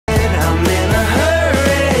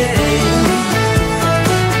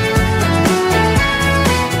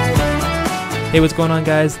Hey, what's going on,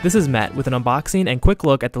 guys? This is Matt with an unboxing and quick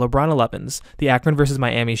look at the LeBron 11s, the Akron vs.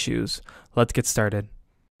 Miami shoes. Let's get started.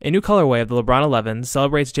 A new colorway of the LeBron 11s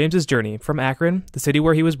celebrates James's journey from Akron, the city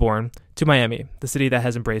where he was born, to Miami, the city that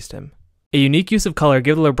has embraced him. A unique use of color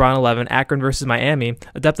gives the LeBron 11 Akron vs. Miami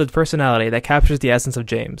a depth of personality that captures the essence of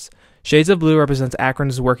James. Shades of blue represents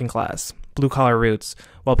Akron's working class, blue-collar roots,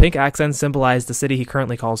 while pink accents symbolize the city he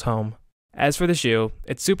currently calls home. As for the shoe,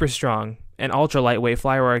 it's super strong, and ultra-lightweight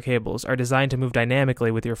flywire cables are designed to move dynamically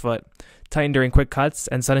with your foot, tighten during quick cuts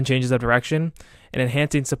and sudden changes of direction, and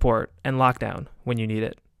enhancing support and lockdown when you need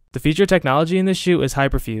it. The feature technology in this shoe is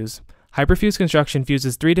Hyperfuse. Hyperfuse construction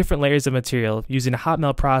fuses 3 different layers of material using a hot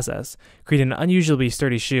melt process, creating an unusually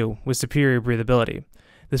sturdy shoe with superior breathability.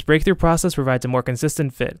 This breakthrough process provides a more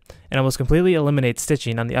consistent fit and almost completely eliminates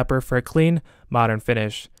stitching on the upper for a clean, modern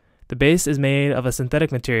finish. The base is made of a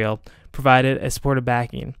synthetic material, provided a supportive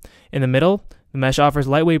backing. In the middle, the mesh offers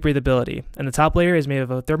lightweight breathability, and the top layer is made of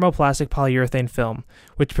a thermoplastic polyurethane film,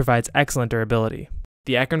 which provides excellent durability.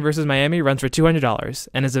 The Akron vs. Miami runs for $200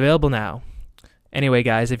 and is available now. Anyway,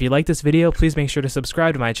 guys, if you like this video, please make sure to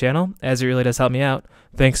subscribe to my channel, as it really does help me out.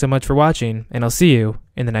 Thanks so much for watching, and I'll see you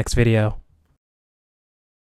in the next video.